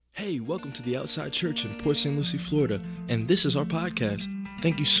Hey, welcome to the Outside Church in Port St. Lucie, Florida, and this is our podcast.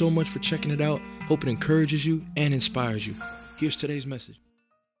 Thank you so much for checking it out. Hope it encourages you and inspires you. Here's today's message.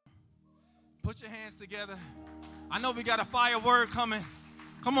 Put your hands together. I know we got a fire word coming.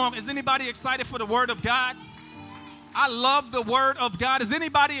 Come on, is anybody excited for the word of God? I love the word of God. Is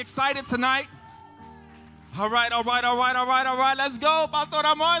anybody excited tonight? All right. Let's go, Pastor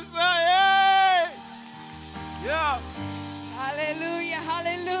Marsha. Yay! Yeah. Hallelujah,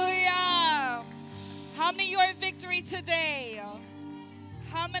 hallelujah. How many of you are in victory today?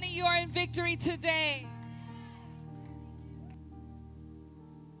 How many of you are in victory today?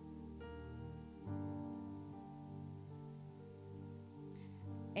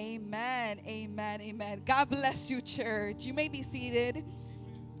 Amen, amen, amen. God bless you, church. You may be seated.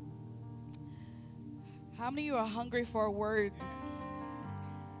 How many of you are hungry for a word?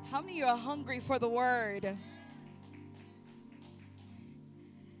 How many of you are hungry for the word?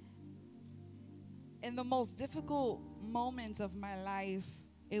 In the most difficult moments of my life,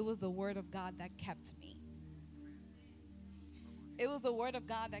 it was the word of God that kept me. It was the word of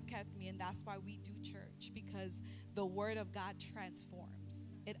God that kept me, and that's why we do church, because the word of God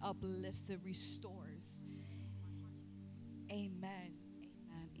transforms. It uplifts, it restores. Amen,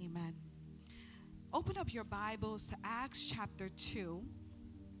 amen, amen. Open up your Bibles to Acts chapter 2,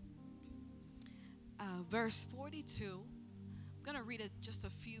 verse 42. I'm going to read just a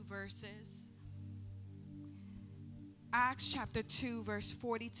few verses. Acts chapter 2, verse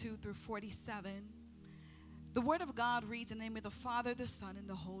 42 through 47. The word of God reads in the name of the Father, the Son, and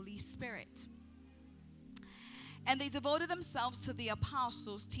the Holy Spirit. And they devoted themselves to the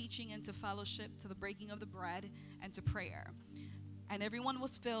apostles' teaching and to fellowship, to the breaking of the bread, and to prayer. And everyone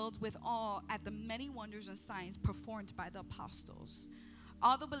was filled with awe at the many wonders and signs performed by the apostles.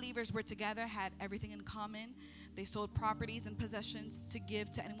 All the believers were together, had everything in common. They sold properties and possessions to give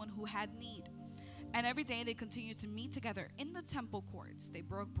to anyone who had need. And every day they continued to meet together in the temple courts. They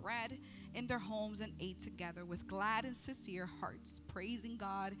broke bread in their homes and ate together with glad and sincere hearts, praising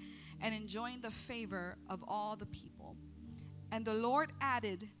God and enjoying the favor of all the people. And the Lord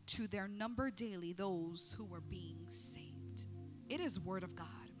added to their number daily those who were being saved. It is word of God.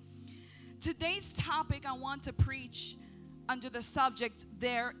 Today's topic, I want to preach under the subject,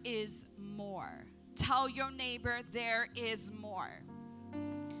 there is more. Tell your neighbor, there is more.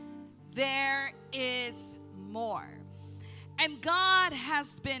 There is more. And God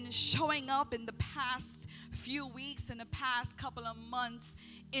has been showing up in the past few weeks, in the past couple of months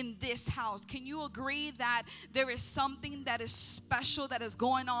in this house. Can you agree that there is something that is special that is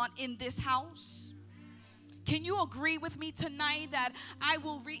going on in this house? Can you agree with me tonight that I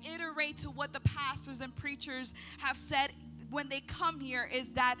will reiterate to what the pastors and preachers have said when they come here,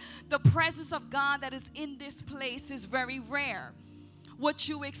 is that the presence of God that is in this place is very rare. What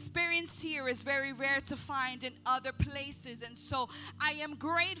you experience here is very rare to find in other places. And so I am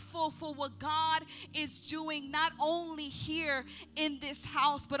grateful for what God is doing, not only here in this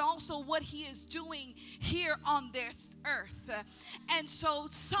house, but also what he is doing here on this earth. And so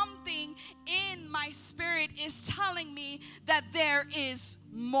something in my spirit is telling me that there is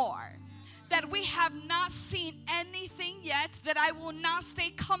more. That we have not seen anything yet, that I will not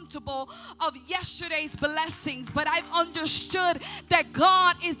stay comfortable of yesterday's blessings, but I've understood that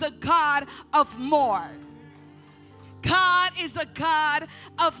God is the God of more. God is the God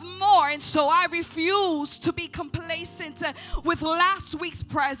of more. And so I refuse to be complacent with last week's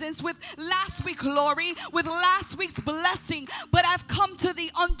presence, with last week's glory, with last week's blessing. But I've come to the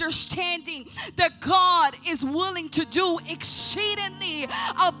understanding that God is willing to do exceedingly,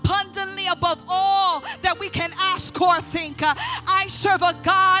 abundantly above all that we can ask or think. I serve a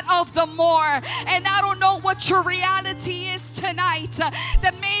God of the more. And I don't know what your reality is tonight,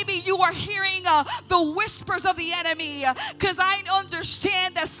 that maybe you are hearing the whispers of the enemy. Because I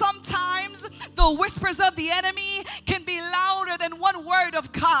understand that sometimes the whispers of the enemy can be louder than one word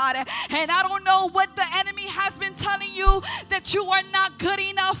of God. And I don't know what the enemy has been telling you, that you are not good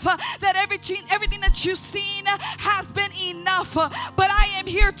enough, that everything that you've seen has been enough. But I am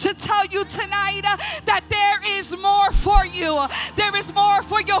here to tell you tonight that there is more for you. There is more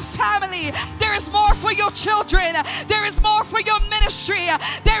for your family. There is more for your children. There is more for your ministry.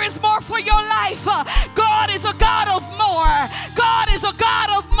 There is more for your life. God is a God of more. God is a God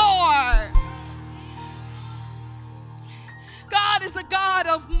of more. God is a God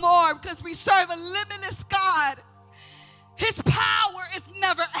of more, because we serve a limitless God. His power is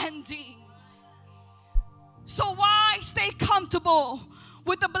never ending. So why stay comfortable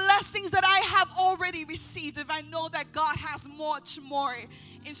with the blessings that I have already received if I know that God has much more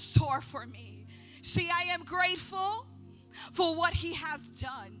in store for me? See, I am grateful for what he has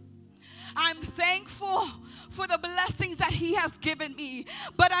done. I'm thankful for the blessings that he has given me.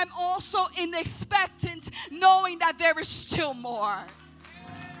 But I'm also expectant, knowing that there is still more.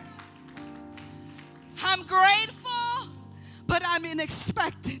 I'm grateful, but I'm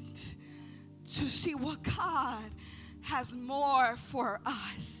expectant to see what God has more for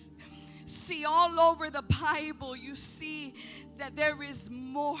us. See, all over the Bible, you see that there is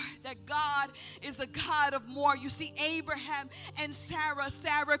more, that God is a God of more. You see Abraham and Sarah.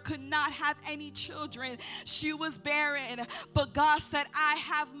 Sarah could not have any children. She was barren. But God said, I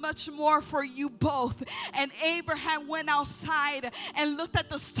have much more for you both. And Abraham went outside and looked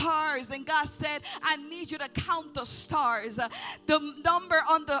at the stars. And God said, I need you to count the stars. The number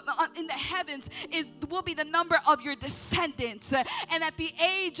in the heavens will be the number of your descendants. And at the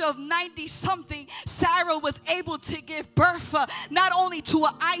age of 90-something, Sarah was able to give birth not only to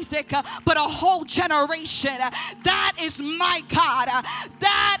Isaac, but a whole generation. That is my God.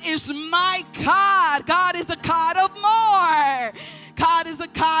 That is my God. God is a God of more. God is a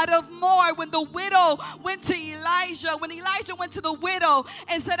God of more. When the widow went to Elijah, when Elijah went to the widow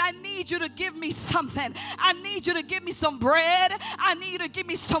and said, I need you to give me something. I need you to give me some bread. I need you to give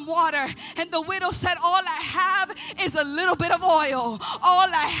me some water. And the widow said, all I have is a little bit of oil. All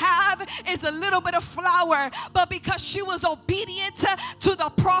I have is a little bit of flour. But because she was obedient to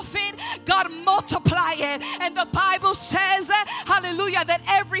the prophet, God multiplied it. And the Bible says, hallelujah, that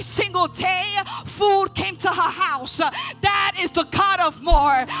every single day food came to her house. That is the God of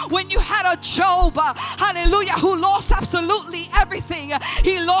more. When you had a Job, hallelujah, who lost absolutely everything.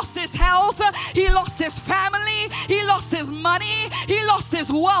 He lost his health, he lost his family, he lost his money, he lost his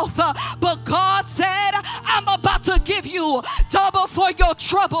wealth. But God said, I'm about to give you double for your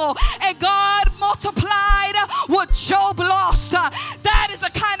trouble. And God multiplied what Job lost. That is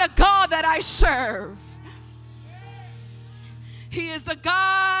the kind of God that I serve. He is the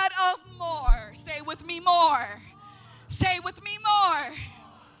God of more. Say with me, more. Say with me, more.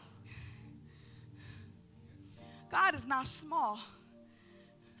 God is not small.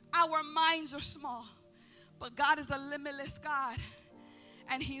 Our minds are small. But God is a limitless God.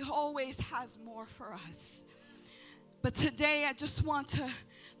 And he always has more for us. But today I just want to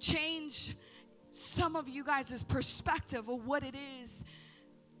change some of you guys' perspective of what it is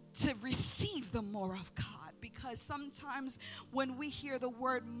to receive the more of God. Because sometimes when we hear the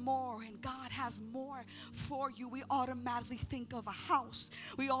word more and God has more for you, we automatically think of a house.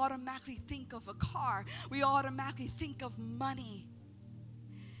 We automatically think of a car. We automatically think of money.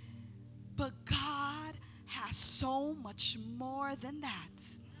 But God has so much more than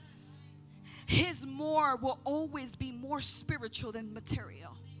that. His more will always be more spiritual than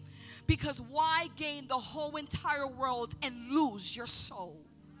material. Because why gain the whole entire world and lose your soul?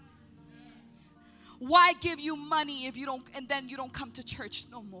 Why give you money if you don't, and then you don't come to church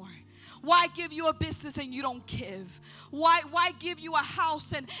no more? Why give you a business and you don't give? Why give you a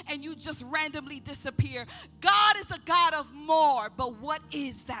house and you just randomly disappear? God is a God of more, but what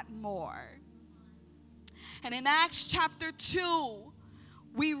is that more? And in Acts chapter 2,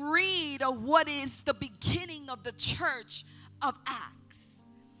 we read of what is the beginning of the church of Acts.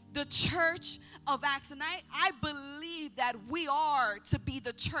 The church of Acts. And I believe that we are to be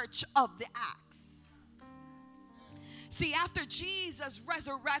the church of the Acts. See, after Jesus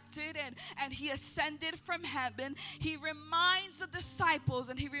resurrected and he ascended from heaven, he reminds the disciples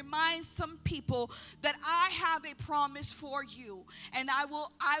and he reminds some people that I have a promise for you. And I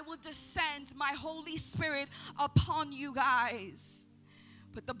will descend my Holy Spirit upon you guys.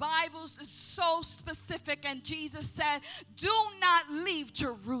 But the Bible is so specific, and Jesus said, do not leave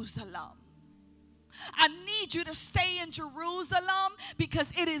Jerusalem. I need you to stay in Jerusalem because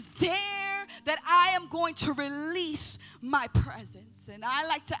it is there that I am going to release my presence. And I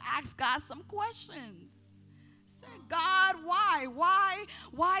like to ask God some questions. Say, God, why?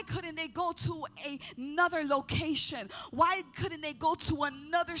 Why couldn't they go to another location? Why couldn't they go to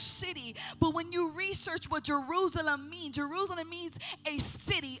another city? But when you research what Jerusalem means a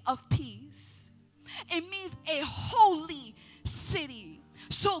city of peace. It means a holy city.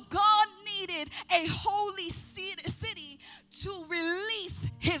 So God needed a holy city to release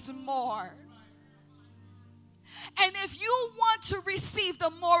his more. And if you want to receive the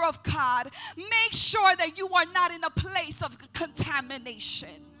more of God, make sure that you are not in a place of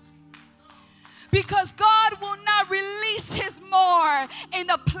contamination. Because God will not release his more in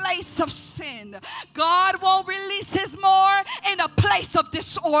a place of sin. God won't release his more in a place of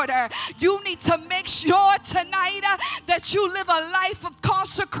disorder. You need to make sure tonight that you live a life of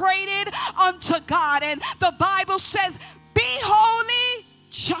consecrated unto God. And the Bible says, be holy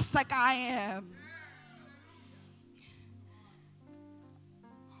just like I am.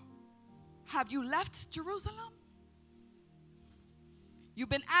 Have you left Jerusalem? You've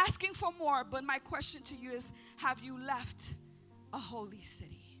been asking for more, but my question to you is, have you left a holy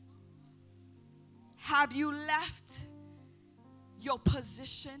city? Have you left your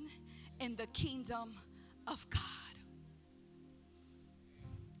position in the kingdom of God?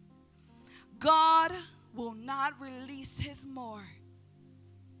 God will not release his more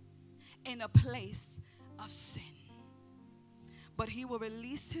in a place of sin, but he will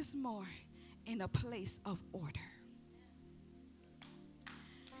release his more in a place of order.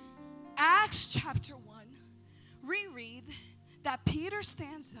 Acts chapter 1, we read that Peter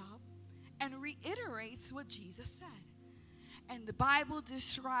stands up and reiterates what Jesus said. And the Bible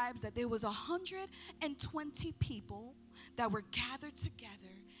describes that there was 120 people that were gathered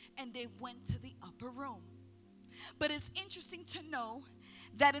together, and they went to the upper room. But it's interesting to know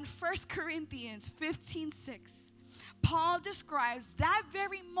that in 1 Corinthians 15:6, Paul describes that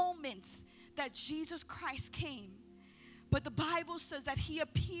very moment that Jesus Christ came. But the Bible says that he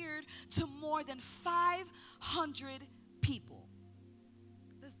appeared to more than 500 people.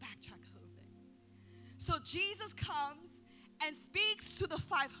 Let's backtrack a little bit. So Jesus comes and speaks to the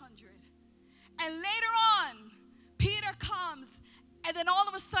 500. And later on, Peter comes, and then all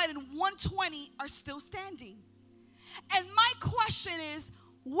of a sudden, 120 are still standing. And my question is,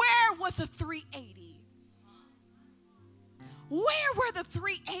 where was the 380? Where were the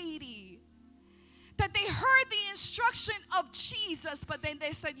 380? That they heard the instruction of Jesus, but then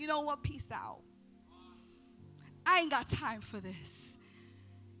they said, you know what, peace out. I ain't got time for this.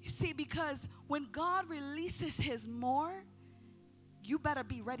 You see, because when God releases his more, you better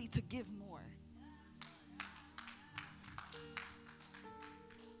be ready to give more.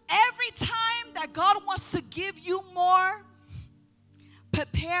 Every time that God wants to give you more,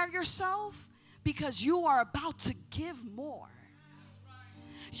 prepare yourself, because you are about to give more.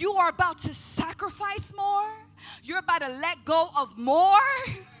 You are about to sacrifice more. You're about to let go of more.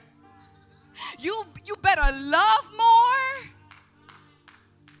 You better love more.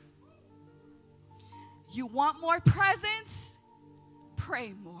 You want more presence?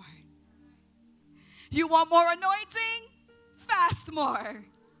 Pray more. You want more anointing? Fast more.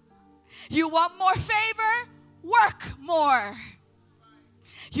 You want more favor? Work more.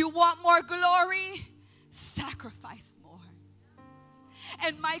 You want more glory? Sacrifice more.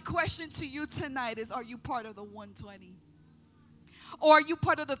 And my question to you tonight is, are you part of the 120? Or are you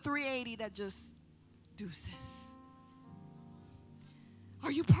part of the 380 that just deuces?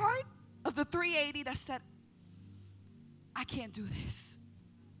 Are you part of the 380 that said, I can't do this?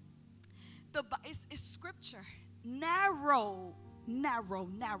 It's scripture. Narrow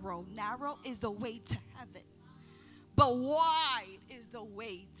is the way to heaven, but wide is the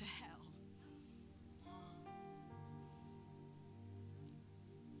way to hell.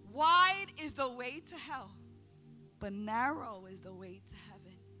 Wide is the way to hell, but narrow is the way to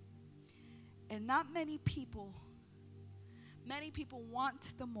heaven. And not many people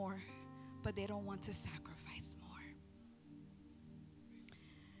want the more, but they don't want to sacrifice more.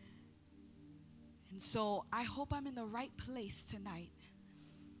 And so I hope I'm in the right place tonight,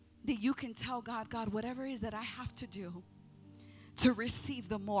 that you can tell God, God, whatever it is that I have to do to receive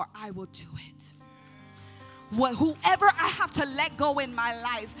the more, I will do it. Whoever I have to let go in my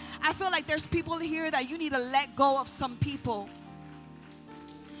life. I feel like there's people here that you need to let go of some people.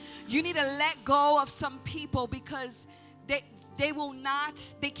 You need to let go of some people, because they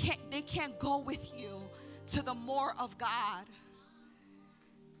can't go with you to the more of God.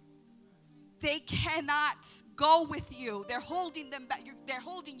 They cannot go with you. They're holding them back. They're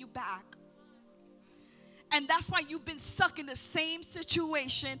holding you back. And that's why you've been stuck in the same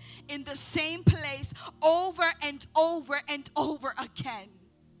situation, in the same place, over and over and over again.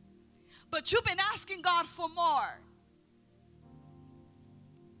 But you've been asking God for more.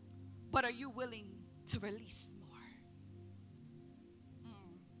 But are you willing to release more?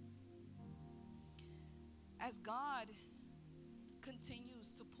 As God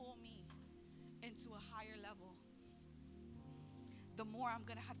continues to pull me into a higher level, the more I'm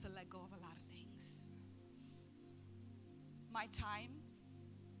going to have to let go of a lot of things. My time,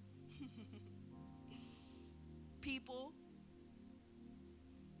 people,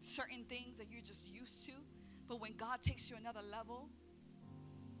 certain things that you're just used to. But when God takes you another level,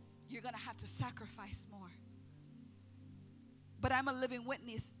 you're going to have to sacrifice more. But I'm a living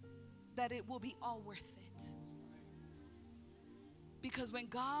witness that it will be all worth it. Because when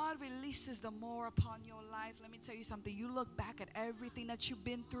God releases the more upon your life, let me tell you something. You look back at everything that you've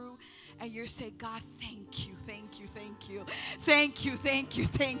been through and you say, God, thank you, thank you, thank you. Thank you, thank you,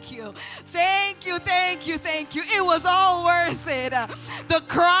 thank you. Thank you, thank you, thank you. It was all worth it. The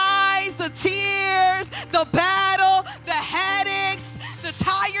cries, the tears, the battle, the headaches, the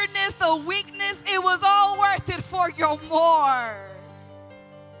tiredness, the weakness. It was all worth it for your more.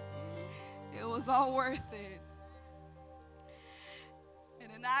 It was all worth it.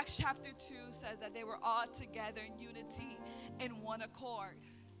 In Acts chapter 2 says that they were all together in unity in one accord.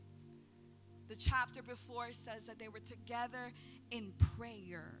 The chapter before says that they were together in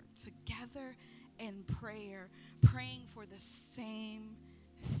prayer. Together in prayer. Praying for the same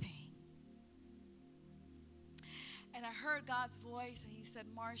thing. And I heard God's voice and he said,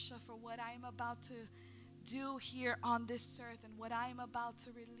 Marsha, for what I am about to do here on this earth and what I am about to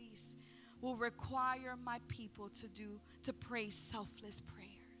release will require my people to pray selfless prayers.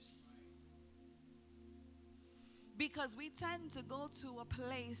 Because we tend to go to a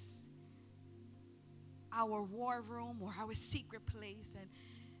place, our war room or our secret place, and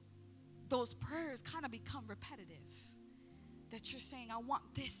those prayers kind of become repetitive. That you're saying, I want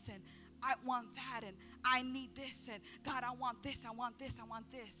this and I want that and I need this and God, I want this, I want this, I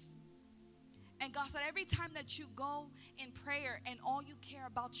want this. And God said, every time that you go in prayer and all you care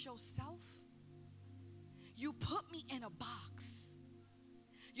about yourself, you put me in a box.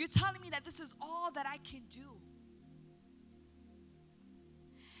 You're telling me that this is all that I can do.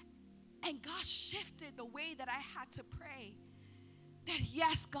 And God shifted the way that I had to pray. That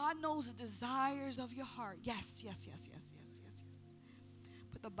yes, God knows the desires of your heart. Yes.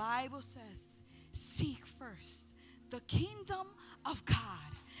 But the Bible says, seek first the kingdom of God,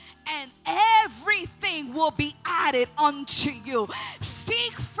 and everything will be added unto you.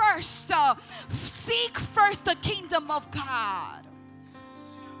 Seek first the kingdom of God.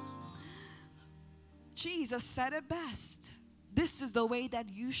 Jesus said it best. This is the way that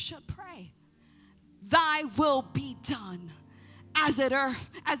you should pray. Thy will be done as it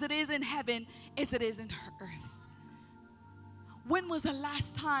is in heaven, as it is in earth. When was the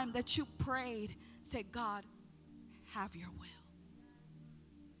last time that you prayed, said, God, have your will?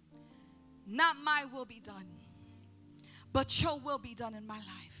 Not my will be done, but your will be done in my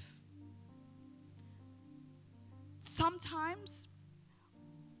life. Sometimes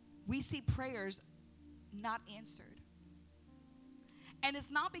we see prayers not answered. And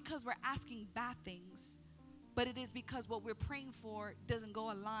it's not because we're asking bad things, but it is because what we're praying for doesn't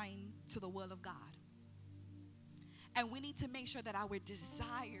go align to the will of God. And we need to make sure that our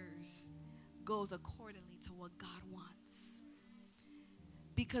desires goes accordingly to what God wants.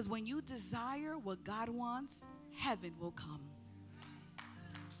 Because when you desire what God wants, heaven will come.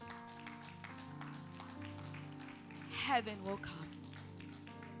 Heaven will come.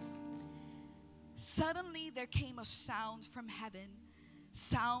 Suddenly there came a sound from heaven,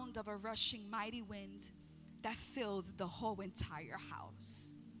 sound of a rushing mighty wind that filled the whole entire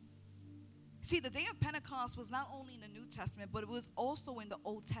house. See, the day of Pentecost was not only in the New Testament, but it was also in the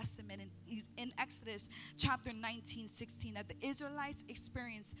Old Testament. In Exodus chapter 19:16, that the Israelites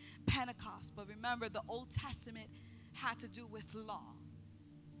experienced Pentecost. But remember, the Old Testament had to do with law.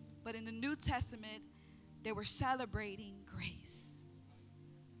 But in the New Testament, they were celebrating grace.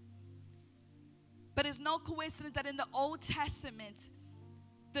 But it's no coincidence that in the Old Testament,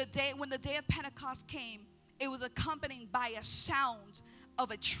 when the day of Pentecost came, it was accompanied by a sound of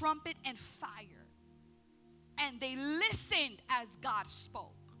a trumpet and fire. And they listened as God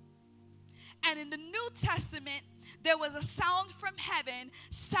spoke. And in the New Testament, there was a sound from heaven,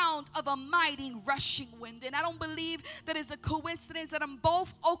 sound of a mighty rushing wind. And I don't believe that it's a coincidence that on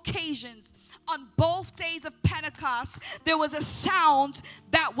both occasions, on both days of Pentecost, there was a sound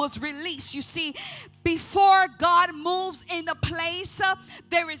that was released. You see, before God moves in a place,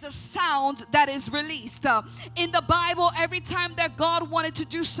 there is a sound that is released. In the Bible, every time that God wanted to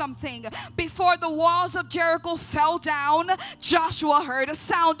do something, before the walls of Jericho fell down, Joshua heard a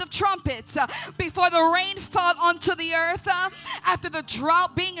sound of trumpets. Before the rain fell onto the earth, after the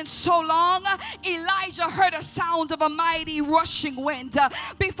drought being in so long, Elijah heard a sound of a mighty rushing wind.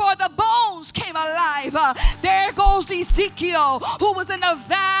 Before the bones came alive, there goes Ezekiel, who was in a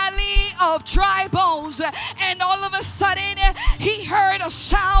valley of dry bones, and all of a sudden he heard a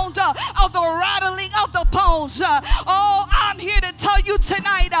sound of the rattling of the bones. Oh, I'm here to tell you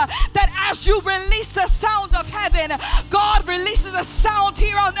tonight that as you release the sound of heaven, God releases a sound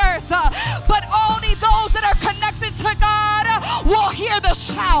here on earth, but only those that are connected to God will hear the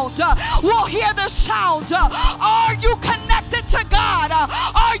sound. Will hear the sound. Are you connected to God?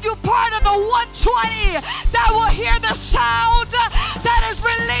 Are you part of the the 120 that will hear the sound that is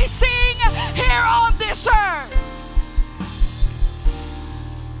releasing here on this earth.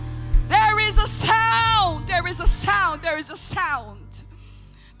 There is a sound. There is a sound. There is a sound.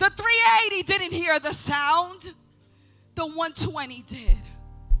 The 380 didn't hear the sound. The 120 did.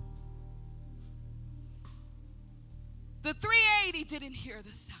 The 380 didn't hear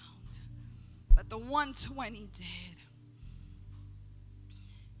the sound, but the 120 did.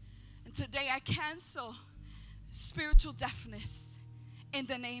 And today I cancel spiritual deafness in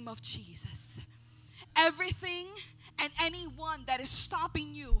the name of Jesus. Everything and anyone that is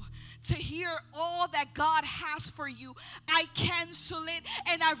stopping you to hear all that God has for you, I cancel it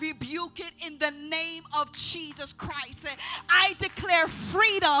and I rebuke it in the name of Jesus Christ. I declare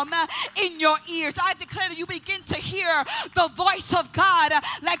freedom in your ears. I declare that you begin to hear the voice of God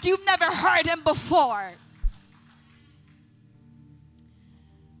like you've never heard him before.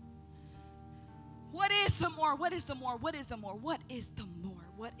 What is the more? What is the more? What is the more? What is the more?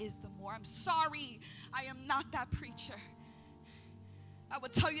 What is the more? I'm sorry, I am not that preacher. I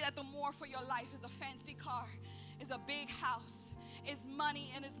would tell you that the more for your life is a fancy car, is a big house, is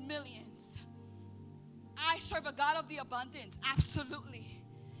money, and is millions. I serve a God of the abundance, absolutely.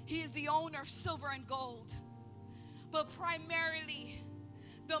 He is the owner of silver and gold. But primarily,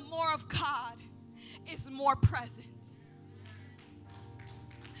 the more of God is more presence.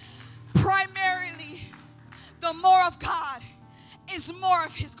 Primarily, the more of God is more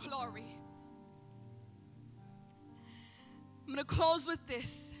of his glory. I'm going to close with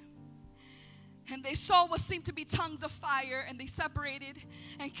this. And they saw what seemed to be tongues of fire, and they separated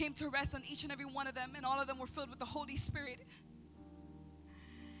and came to rest on each and every one of them, and all of them were filled with the Holy Spirit.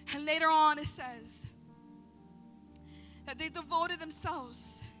 And later on it says that they devoted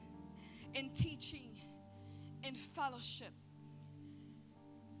themselves in teaching, in fellowship.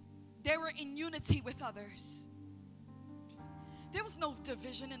 They were in unity with others. There was no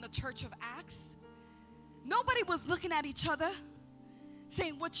division in the church of Acts. Nobody was looking at each other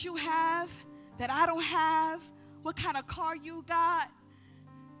saying what you have that I don't have, what kind of car you got.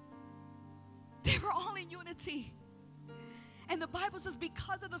 They were all in unity. And the Bible says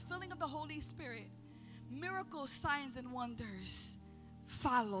because of the filling of the Holy Spirit, miracles, signs, and wonders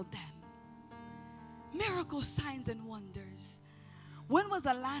followed them. Miracles, signs, and wonders. When was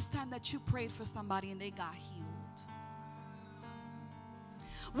the last time that you prayed for somebody and they got healed?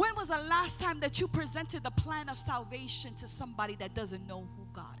 When was the last time that you presented the plan of salvation to somebody that doesn't know who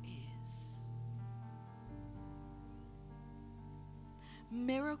God is?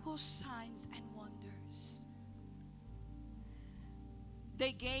 Miracles, signs, and wonders.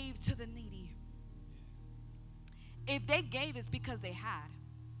 They gave to the needy. If they gave, it's because they had.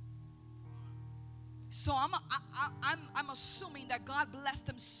 So I'm assuming that God blessed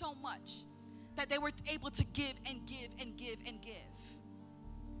them so much that they were able to give and give and give and give.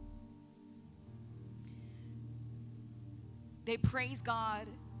 They praised God,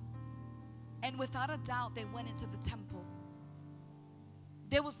 and without a doubt, they went into the temple.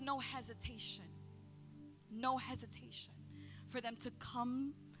 There was no hesitation for them to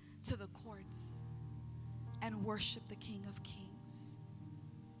come to the courts and worship the King of Kings.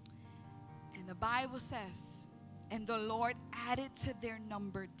 And the Bible says, and the Lord added to their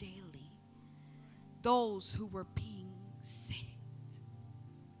number daily those who were being saved.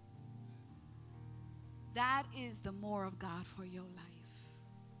 That is the more of God for your life.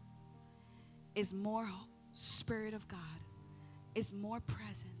 It's more Spirit of God. It's more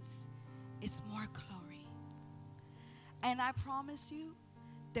presence. It's more glory. And I promise you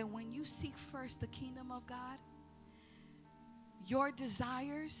that when you seek first the kingdom of God, your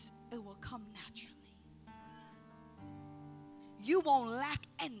desires, it will come naturally. You won't lack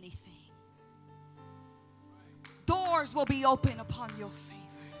anything. Doors will be open upon your favor.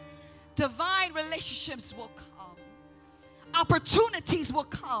 Divine relationships will come. Opportunities will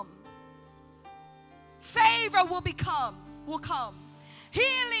come. Favor will come.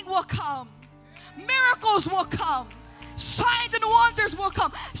 Healing will come. Miracles will come. Signs and wonders will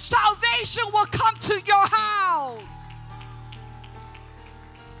come. Salvation will come to your house.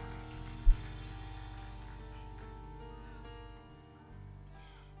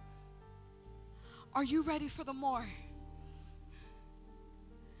 Are you ready for the more?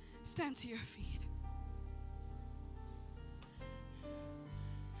 Stand to your feet.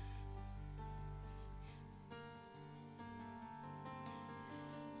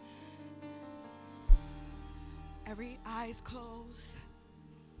 Every eyes closed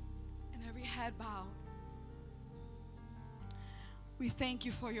and every head bowed. We thank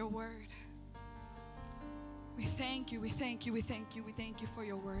you for your word. We thank you, we thank you, we thank you, we thank you for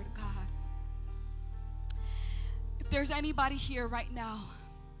your word, God. there's anybody here right now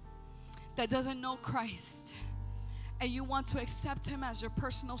that doesn't know Christ and you want to accept him as your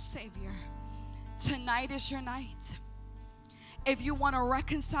personal Savior, tonight is your night. If you want to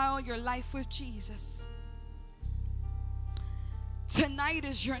reconcile your life with Jesus, tonight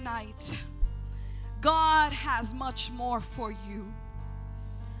is your night. God has much more for you.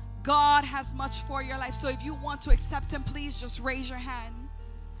 God has much for your life. So if you want to accept him, please just raise your hand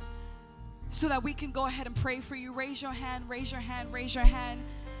so that we can go ahead and pray for you. Raise your hand, raise your hand, raise your hand.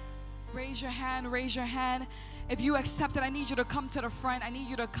 Raise your hand, raise your hand. If you accept it, I need you to come to the front. I need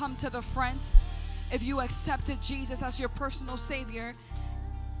you to come to the front. If you accepted Jesus as your personal Savior,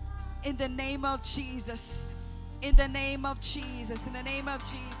 in the name of Jesus, in the name of Jesus, in the name of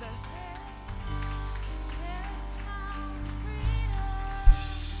Jesus.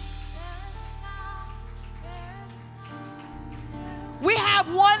 We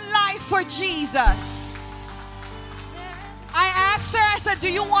have one life for Jesus. I asked her, I said, do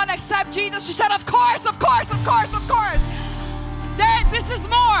you want to accept Jesus? She said, of course, of course, of course, of course. This is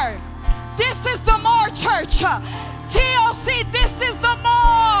more. This is the more, church. TOC, this is the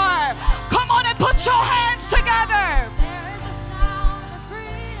more. Come on and put your hands together. There is a sound of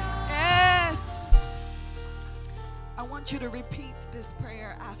freedom. Yes. I want you to repeat this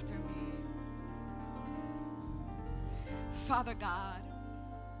prayer after me. Father God,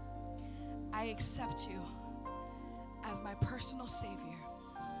 I accept you as my personal Savior.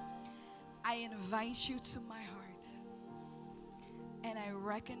 I invite you to my heart. And I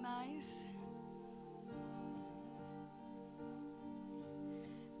recognize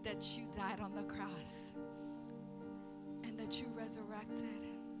that you died on the cross and that you resurrected.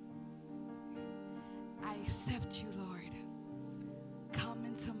 I accept you, Lord. Come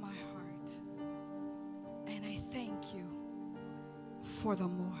into my heart. And I thank you for the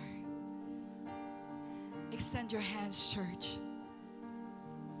more. Extend your hands, church.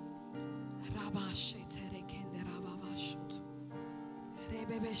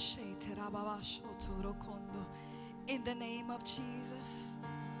 In the name of Jesus.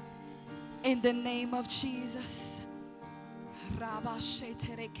 In the name of Jesus.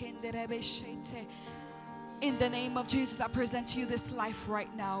 In the name of Jesus, I present to you this life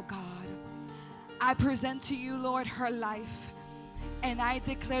right now, God. I present to you, Lord, her life. And I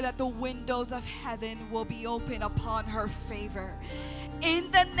declare that the windows of heaven will be open upon her favor.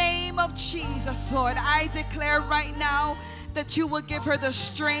 In the name of Jesus, Lord, I declare right now that you will give her the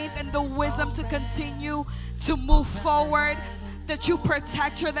strength and the wisdom to continue to move forward. That you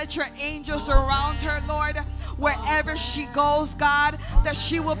protect her, that your angels surround her, Lord, wherever she goes, God, that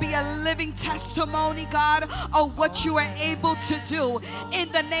she will be a living testimony, God, of what you are able to do.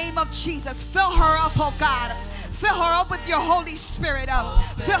 In the name of Jesus, fill her up, oh God. Fill her up with your Holy Spirit.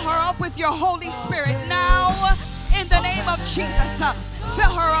 Fill her up with your Holy Spirit now, in the name of Jesus.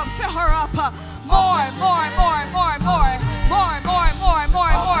 Fill her up, fill her up. More, more, more, more, more, more, more.